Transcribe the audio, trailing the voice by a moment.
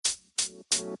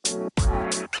This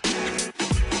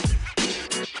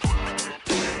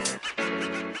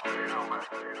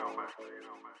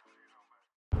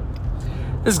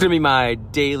is going to be my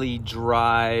daily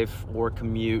drive or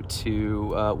commute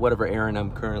to whatever errand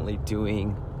I'm currently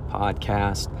doing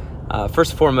podcast.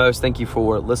 First and foremost, thank you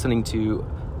for listening to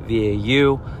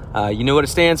VAU. You know what it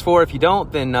stands for. If you don't,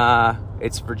 then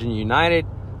it's Virginia United,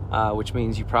 which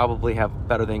means you probably have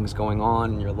better things going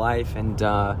on in your life, and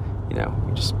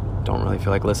you just don't really feel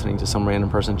like listening to some random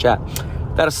person chat.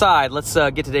 That aside, let's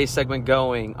get today's segment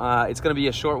going. It's going to be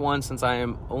a short one since I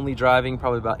am only driving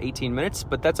probably about 18 minutes,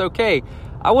 but that's okay.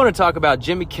 I want to talk about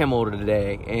Jimmy Kimmel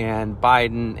today and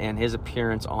Biden and his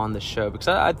appearance on the show, because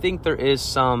I think there is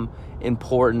some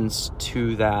importance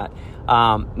to that.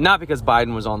 Not because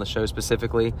Biden was on the show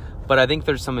specifically, but I think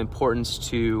there's some importance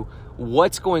to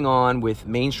what's going on with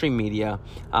mainstream media,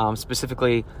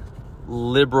 specifically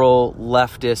liberal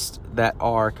leftists that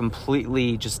are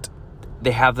completely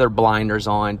they have their blinders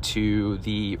on to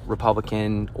the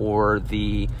Republican or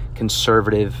the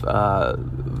conservative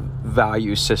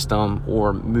value system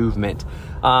or movement.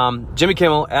 Jimmy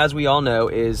Kimmel, as we all know,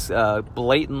 is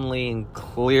blatantly and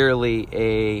clearly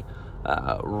a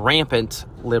rampant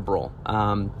liberal.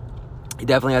 He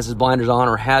definitely has his blinders on,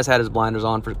 or has had his blinders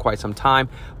on for quite some time.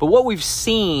 But what we've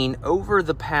seen over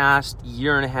the past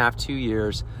year and a half, 2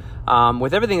 years,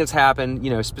 with everything that's happened,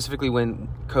 specifically when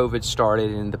COVID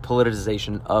started and the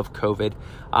politicization of COVID,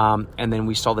 and then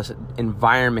we saw this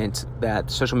environment that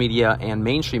social media and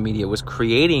mainstream media was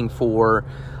creating for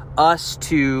us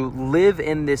to live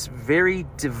in this very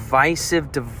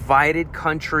divisive, divided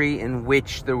country in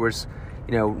which there was,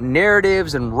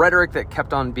 narratives and rhetoric that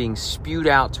kept on being spewed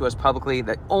out to us publicly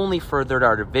that only furthered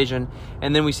our division.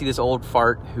 And then we see this old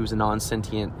fart who's a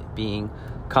non-sentient being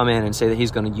come in and say that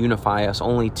he's going to unify us,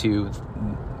 only to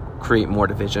create more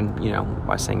division,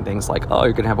 by saying things like, oh,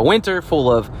 you're going to have a winter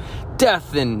full of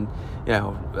death and,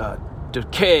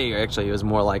 decay. Actually, it was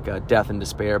more like death and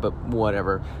despair, but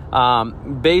whatever.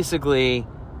 Basically,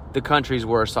 the country's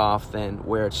worse off than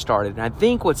where it started. And I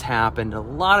think what's happened, a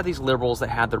lot of these liberals that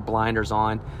had their blinders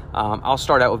on, I'll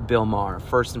start out with Bill Maher.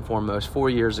 First and foremost, 4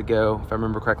 years ago, if I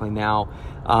remember correctly now,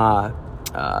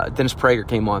 Dennis Prager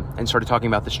came on and started talking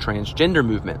about this transgender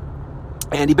movement.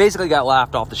 And he basically got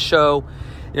laughed off the show.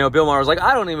 Bill Maher was like,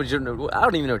 I don't even know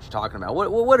what you're talking about.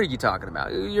 What are you talking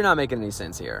about? You're not making any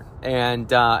sense here.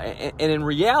 And in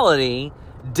reality,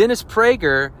 Dennis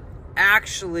Prager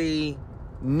actually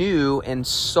knew and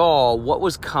saw what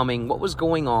was coming, what was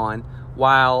going on,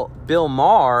 while Bill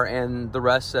Maher and the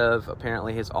rest of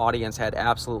apparently his audience had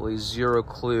absolutely zero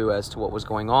clue as to what was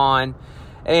going on.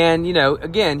 And,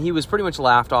 again, he was pretty much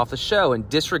laughed off the show and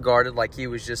disregarded like he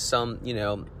was just some,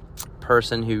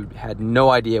 person who had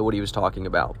no idea what he was talking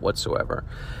about whatsoever.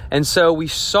 And so we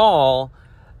saw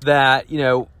that,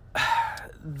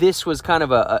 this was kind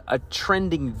of a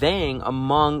trending thing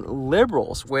among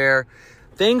liberals, where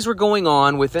things were going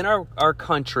on within our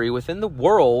country, within the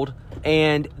world,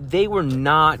 and they were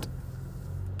not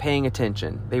paying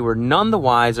attention. They were none the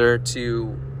wiser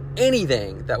to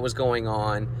anything that was going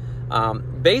on,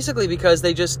 basically because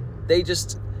they just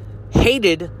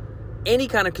hated any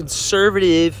kind of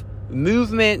conservative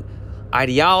movement,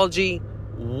 ideology,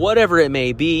 whatever it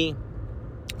may be.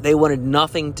 They wanted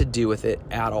nothing to do with it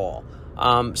at all.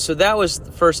 So that was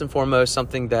first and foremost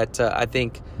something that I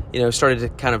think started to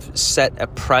kind of set a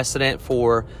precedent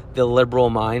for the liberal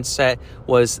mindset,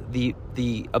 was the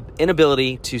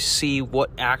inability to see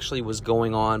what actually was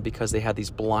going on because they had these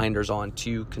blinders on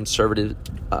to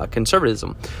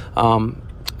conservatism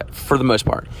for the most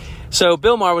part. So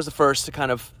Bill Maher was the first to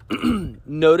kind of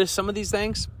notice some of these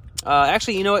things.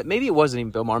 Actually, you know what? Maybe it wasn't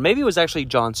even Bill Maher. Maybe it was actually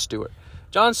Jon Stewart.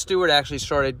 Jon Stewart actually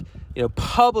started,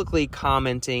 publicly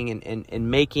commenting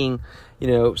and making,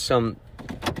 some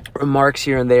remarks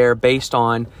here and there based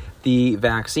on the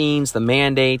vaccines, the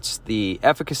mandates, the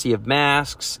efficacy of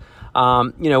masks,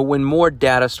 when more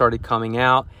data started coming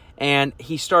out. And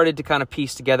he started to kind of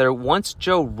piece together, once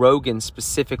Joe Rogan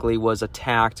specifically was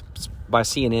attacked by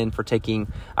CNN for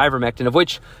taking ivermectin, of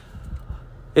which,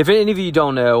 if any of you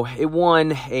don't know, it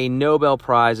won a Nobel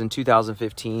Prize in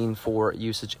 2015 for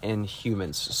usage in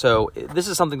humans. So this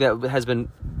is something that has been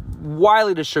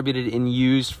widely distributed and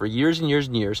used for years and years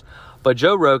and years. But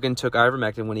Joe Rogan took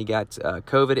ivermectin when he got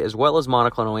COVID, as well as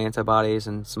monoclonal antibodies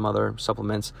and some other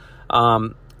supplements.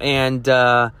 And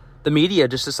the media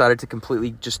just decided to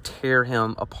completely just tear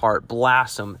him apart,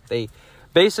 blast him. They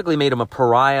basically made him a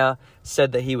pariah,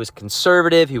 said that he was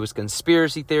conservative, he was a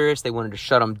conspiracy theorist. They wanted to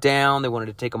shut him down. They wanted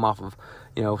to take him off of,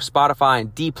 Spotify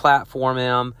and deplatform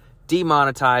him,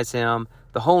 demonetize him,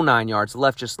 the whole 9 yards. The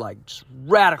left just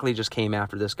radically just came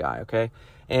after this guy, okay?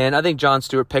 And I think Jon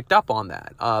Stewart picked up on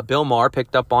that. Bill Maher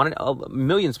picked up on it.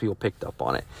 Millions of people picked up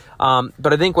on it.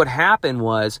 But I think what happened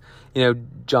was,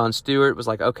 Jon Stewart was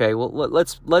like, okay, well,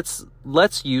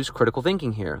 let's use critical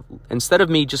thinking here. Instead of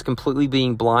me just completely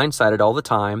being blindsided all the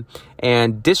time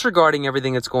and disregarding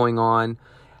everything that's going on,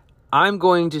 I'm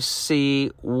going to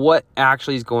see what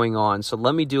actually is going on. So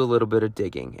let me do a little bit of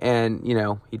digging. And,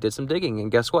 he did some digging.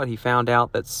 And guess what? He found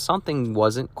out that something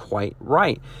wasn't quite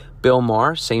right. Bill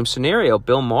Maher, same scenario.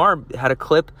 Bill Maher had a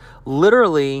clip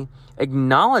literally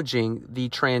acknowledging the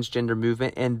transgender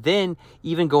movement and then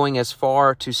even going as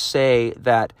far to say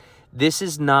that this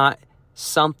is not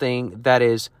something that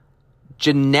is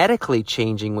genetically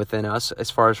changing within us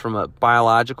as far as from a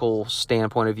biological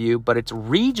standpoint of view, but it's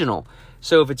regional.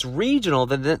 So if it's regional,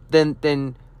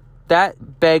 then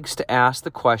that begs to ask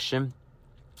the question,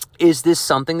 is this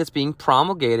something that's being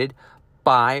promulgated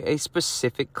by a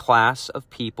specific class of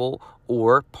people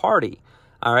or party?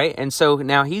 All right. And so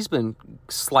now he's been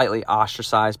slightly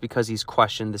ostracized because he's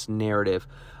questioned this narrative.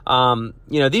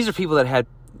 These are people that had,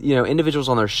 individuals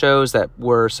on their shows that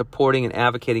were supporting and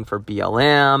advocating for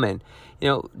BLM and,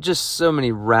 just so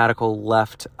many radical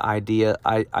left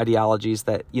ideologies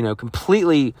that,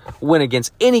 completely went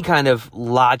against any kind of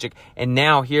logic. And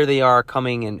now here they are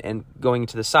coming and going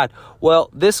to the side.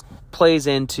 Well, this plays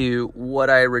into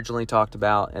what I originally talked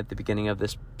about at the beginning of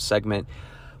this segment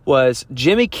was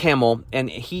Jimmy Kimmel, and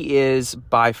he is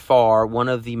by far one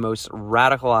of the most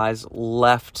radicalized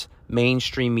left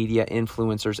mainstream media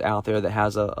influencers out there that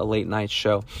has a late night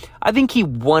show. I think he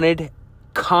wanted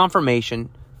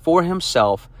confirmation for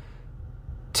himself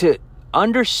to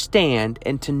understand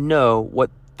and to know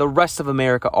what the rest of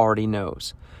America already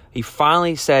knows. He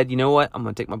finally said, you know what? I'm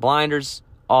going to take my blinders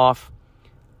off.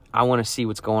 I want to see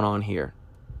what's going on here.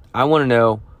 I want to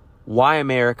know why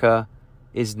America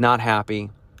is not happy.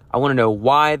 I want to know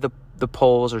why the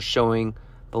polls are showing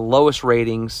the lowest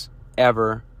ratings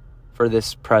ever for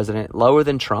this president, lower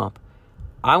than Trump.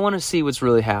 I want to see what's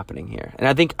really happening here. And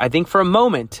I think for a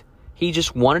moment, he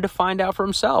just wanted to find out for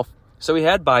himself. So he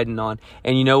had Biden on.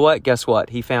 And you know what? Guess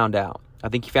what? He found out. I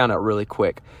think he found out really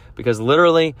quick. Because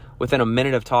literally, within a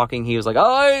minute of talking, he was like,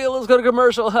 oh, hey, let's go to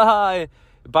commercial.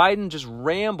 Biden just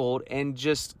rambled and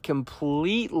just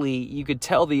completely, you could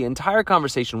tell the entire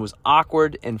conversation was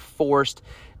awkward and forced.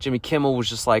 Jimmy Kimmel was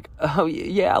just like, oh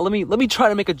yeah, let me try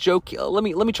to make a joke. Let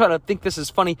me try to think this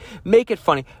is funny. Make it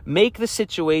funny. Make the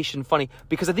situation funny.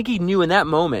 Because I think he knew in that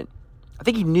moment,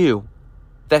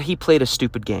 that he played a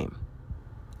stupid game.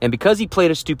 And because he played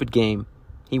a stupid game,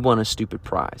 he won a stupid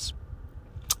prize.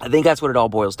 I think that's what it all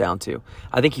boils down to.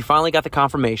 I think he finally got the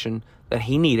confirmation that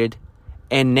he needed.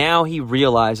 And now he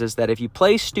realizes that if you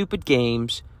play stupid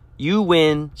games, you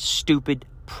win stupid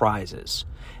prizes.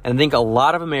 And I think a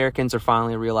lot of Americans are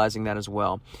finally realizing that as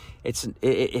well.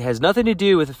 It has nothing to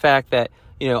do with the fact that,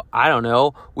 I don't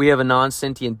know, we have a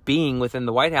non-sentient being within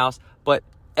the White House, but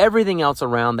everything else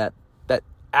around that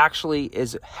actually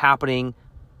is happening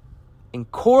in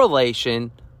correlation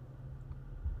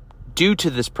due to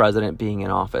this president being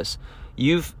in office.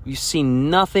 You've seen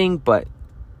nothing but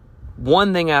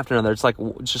one thing after another. It's like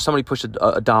just somebody pushed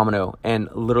a domino, and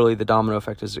literally the domino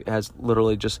effect has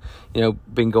literally just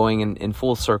been going in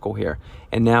full circle here.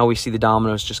 And now we see the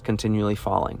dominoes just continually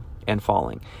falling. And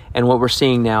what we're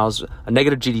seeing now is a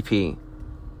negative GDP.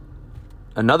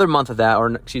 Another month of that,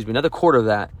 another quarter of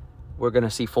that, we're going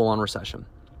to see full-on recession.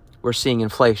 We're seeing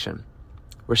inflation.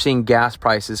 We're seeing gas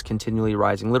prices continually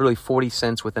rising, literally 40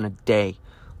 cents within a day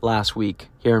last week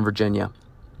here in Virginia.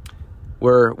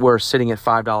 We're sitting at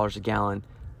 $5 a gallon,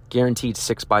 guaranteed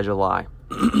 $6 by July.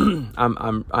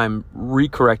 I'm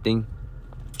recorrecting,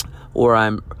 or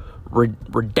I'm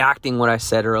redacting what I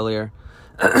said earlier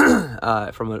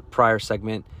from a prior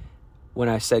segment when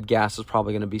I said gas is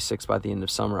probably going to be $6 by the end of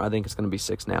summer. I think it's going to be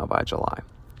 $6 now by July.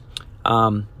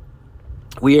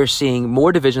 We are seeing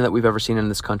more division that we've ever seen in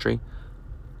this country.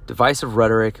 Divisive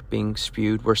rhetoric being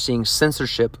spewed. We're seeing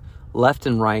censorship left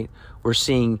and right. We're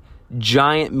seeing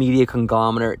giant media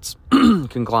conglomerates,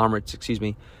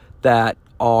 that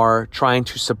are trying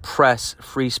to suppress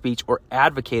free speech or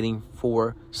advocating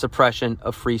for suppression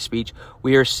of free speech.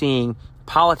 We are seeing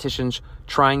politicians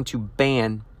trying to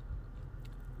ban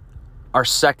our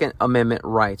Second Amendment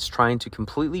rights, trying to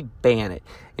completely ban it.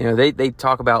 They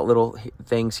talk about little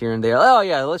things here and there. Oh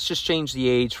yeah, let's just change the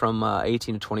age from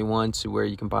 18 to 21 to where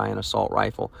you can buy an assault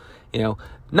rifle.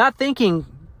 Not thinking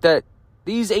that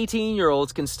these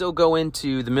 18-year-olds can still go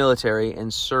into the military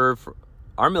and serve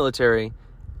our military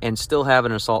and still have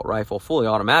an assault rifle, fully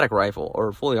automatic rifle,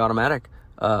 or fully automatic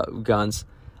guns.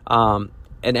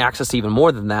 and access to even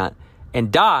more than that,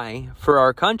 and die for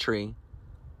our country,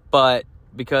 but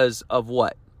because of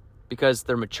what? Because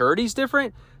their maturity is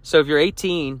different. So if you're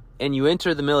 18 and you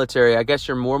enter the military, I guess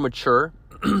you're more mature.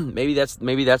 maybe that's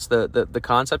the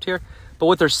concept here. But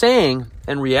what they're saying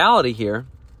in reality here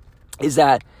is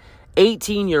that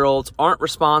 18-year-olds aren't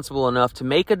responsible enough to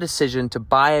make a decision to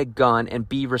buy a gun and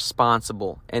be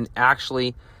responsible, and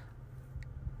actually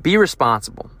be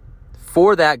responsible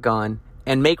for that gun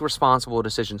and make responsible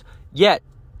decisions. Yet,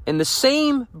 in the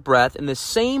same breath, in the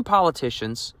same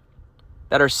politicians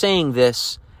that are saying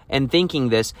this and thinking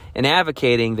this and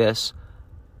advocating this,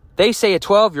 they say a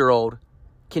 12-year-old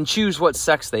can choose what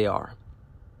sex they are.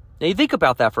 Now, you think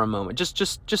about that for a moment.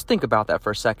 Just think about that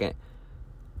for a second.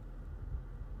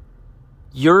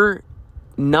 You're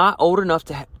not old enough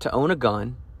to own a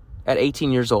gun at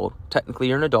 18 years old. Technically,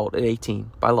 you're an adult at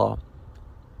 18 by law.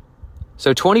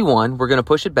 So 21, we're going to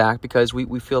push it back because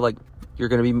we feel like you're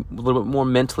going to be a little bit more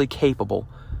mentally capable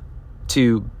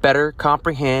to better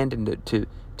comprehend and to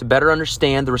better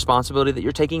understand the responsibility that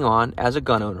you're taking on as a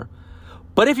gun owner.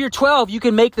 But if you're 12, you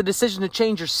can make the decision to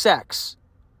change your sex.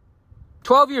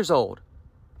 12 years old.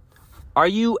 Are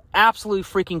you absolutely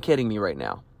freaking kidding me right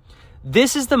now?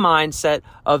 This is the mindset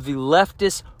of the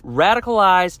leftist,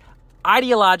 radicalized,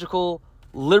 ideological,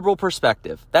 liberal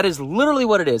perspective. That is literally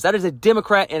what it is. That is a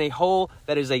Democrat in a whole.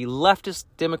 That is a leftist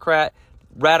Democrat,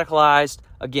 radicalized.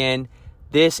 Again,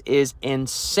 this is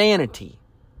insanity.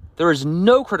 There is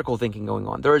no critical thinking going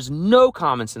on. There is no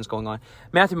common sense going on.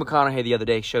 Matthew McConaughey the other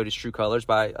day showed his true colors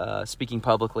by speaking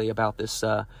publicly about this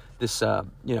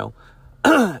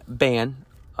ban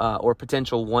or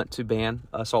potential want to ban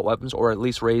assault weapons, or at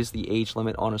least raise the age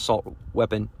limit on assault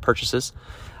weapon purchases.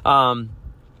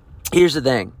 Here's the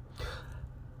thing.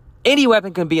 Any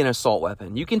weapon can be an assault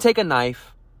weapon. You can take a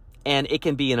knife and it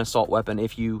can be an assault weapon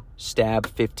if you stab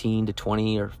 15 to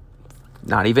 20 or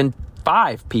not even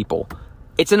 5 people.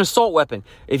 It's an assault weapon.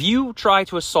 If you try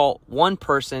to assault one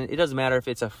person, it doesn't matter if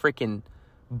it's a freaking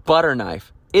butter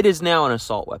knife. It is now an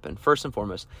assault weapon, first and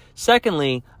foremost.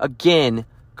 Secondly, again,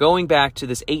 going back to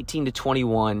this 18 to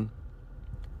 21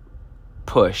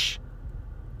 push,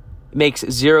 makes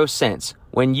zero sense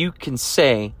when you can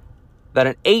say that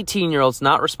an 18-year-old's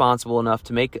not responsible enough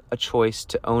to make a choice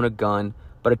to own a gun,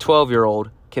 but a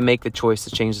 12-year-old can make the choice to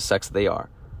change the sex that they are.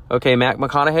 Okay, Matt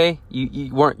McConaughey,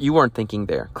 you weren't thinking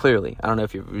there, clearly. I don't know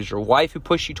if it was your wife who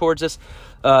pushed you towards this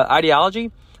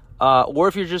ideology, or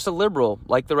if you're just a liberal,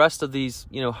 like the rest of these,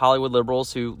 Hollywood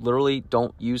liberals who literally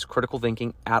don't use critical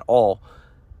thinking at all.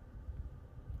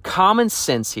 Common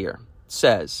sense here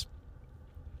says,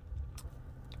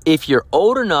 if you're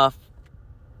old enough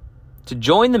to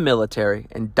join the military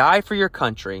and die for your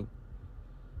country,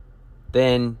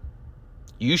 then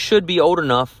you should be old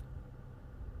enough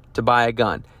to buy a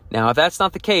gun. Now, if that's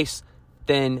not the case,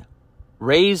 then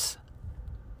raise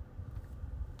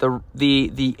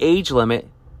the age limit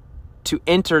to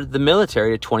enter the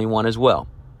military to 21 as well.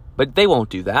 But they won't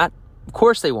do that. Of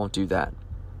course they won't do that.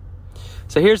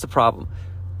 So here's the problem.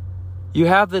 You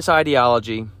have this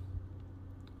ideology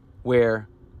where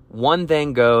one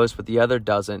thing goes, but the other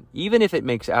doesn't, even if it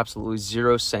makes absolutely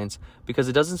zero sense, because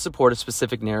it doesn't support a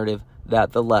specific narrative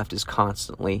that the left is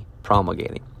constantly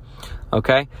promulgating.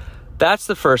 Okay? That's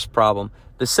the first problem.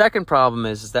 The second problem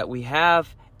is that we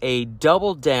have a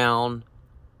double down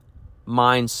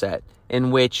mindset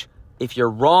in which if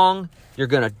you're wrong, you're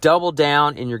going to double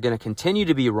down and you're going to continue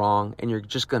to be wrong, and you're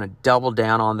just going to double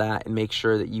down on that and make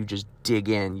sure that you just dig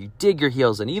in. You dig your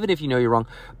heels in, even if you know you're wrong,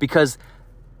 because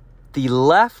the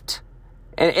left,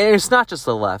 and it's not just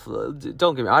the left.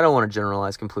 Don't get me. I don't want to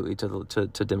generalize completely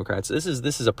to Democrats. This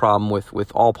is a problem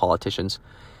with all politicians.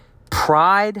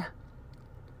 Pride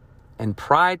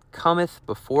cometh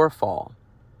before a fall.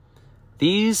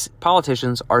 These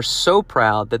politicians are so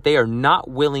proud that they are not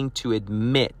willing to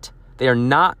admit. They are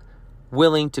not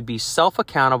willing to be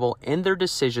self-accountable in their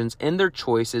decisions, in their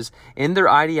choices, in their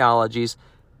ideologies,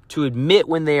 to admit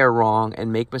when they are wrong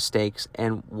and make mistakes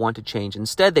and want to change.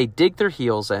 Instead, they dig their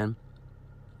heels in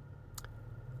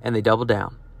and they double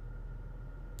down.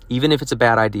 Even if it's a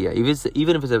bad idea,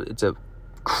 even if it's a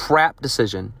crap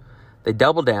decision, they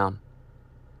double down.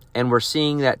 And we're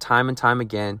seeing that time and time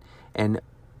again. And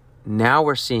now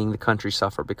we're seeing the country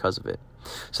suffer because of it.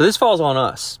 So this falls on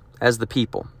us as the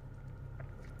people.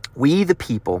 We, the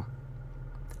people,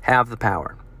 have the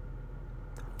power.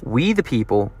 We, the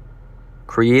people,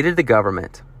 created the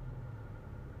government.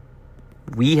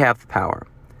 We have the power.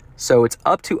 So it's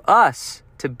up to us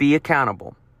to be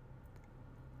accountable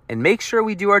and make sure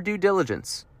we do our due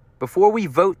diligence before we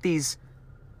vote these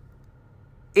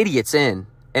idiots in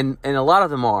And a lot of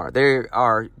them are. They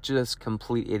are just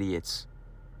complete idiots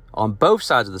on both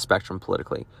sides of the spectrum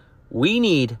politically. We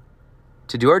need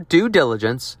to do our due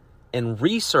diligence and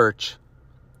research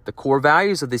the core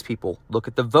values of these people. Look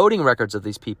at the voting records of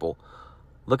these people.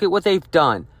 Look at what they've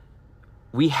done.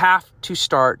 We have to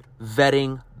start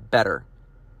vetting better.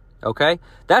 Okay?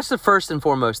 That's the first and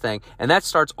foremost thing. And that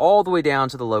starts all the way down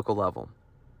to the local level.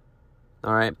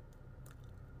 All right?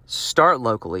 Start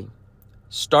locally.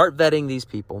 Start vetting these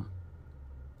people.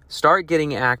 Start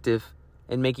getting active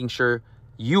and making sure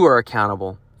you are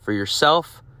accountable for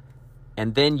yourself.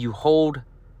 And then you hold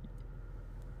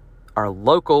our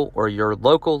local or your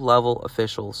local level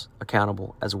officials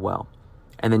accountable as well.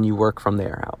 And then you work from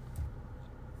there out.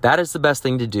 That is the best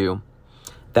thing to do.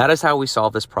 That is how we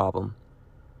solve this problem.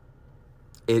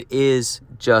 It is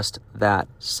just that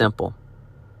simple.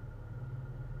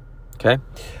 Okay?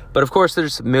 But of course,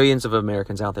 there's millions of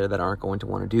Americans out there that aren't going to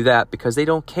want to do that because they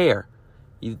don't care.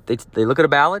 They look at a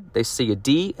ballot, they see a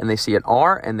D and they see an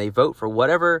R, and they vote for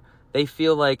whatever they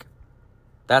feel like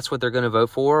that's what they're going to vote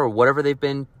for, or whatever they've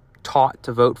been taught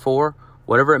to vote for,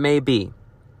 whatever it may be.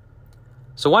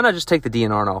 So why not just take the D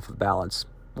and R off of the ballots?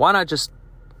 Why not just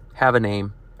have a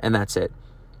name and that's it?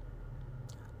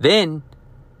 Then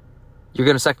you're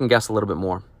going to second guess a little bit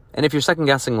more. And if you're second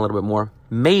guessing a little bit more,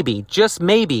 maybe, just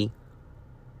maybe,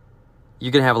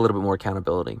 you're going to have a little bit more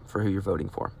accountability for who you're voting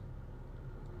for.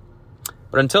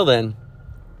 But until then,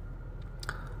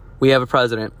 we have a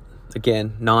president,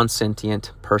 again,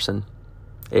 non-sentient person.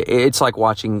 It's like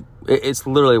watching, it's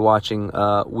literally watching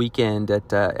Weekend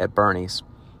at Bernie's.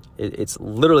 It's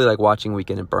literally like watching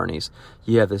Weekend at Bernie's.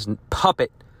 You have this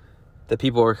puppet that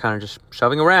people are kind of just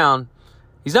shoving around.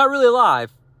 He's not really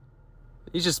alive.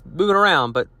 He's just moving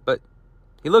around, but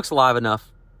he looks alive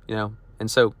enough, you know. And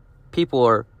so people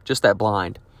are just that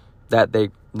blind that they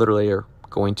literally are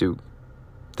going to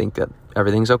think that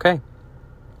everything's okay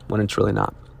when it's really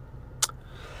not.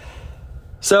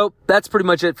 So that's pretty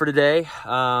much it for today.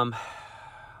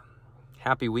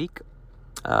 Happy week.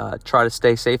 Try to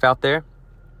stay safe out there.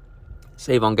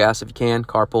 Save on gas if you can.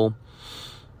 Carpool.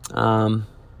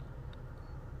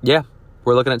 Yeah,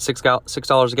 we're looking at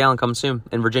 $6 a gallon coming soon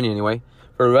in Virginia anyway.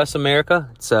 For the rest of America,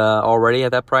 it's already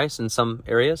at that price in some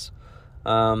areas.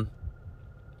 You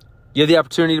have the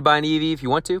opportunity to buy an EV if you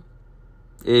want to,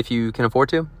 if you can afford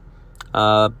to.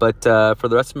 But for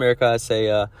the rest of America, I say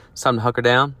it's time to hunker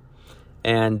down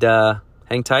and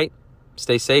hang tight,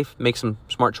 stay safe, make some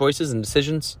smart choices and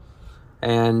decisions,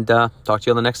 and talk to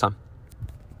you on the next time.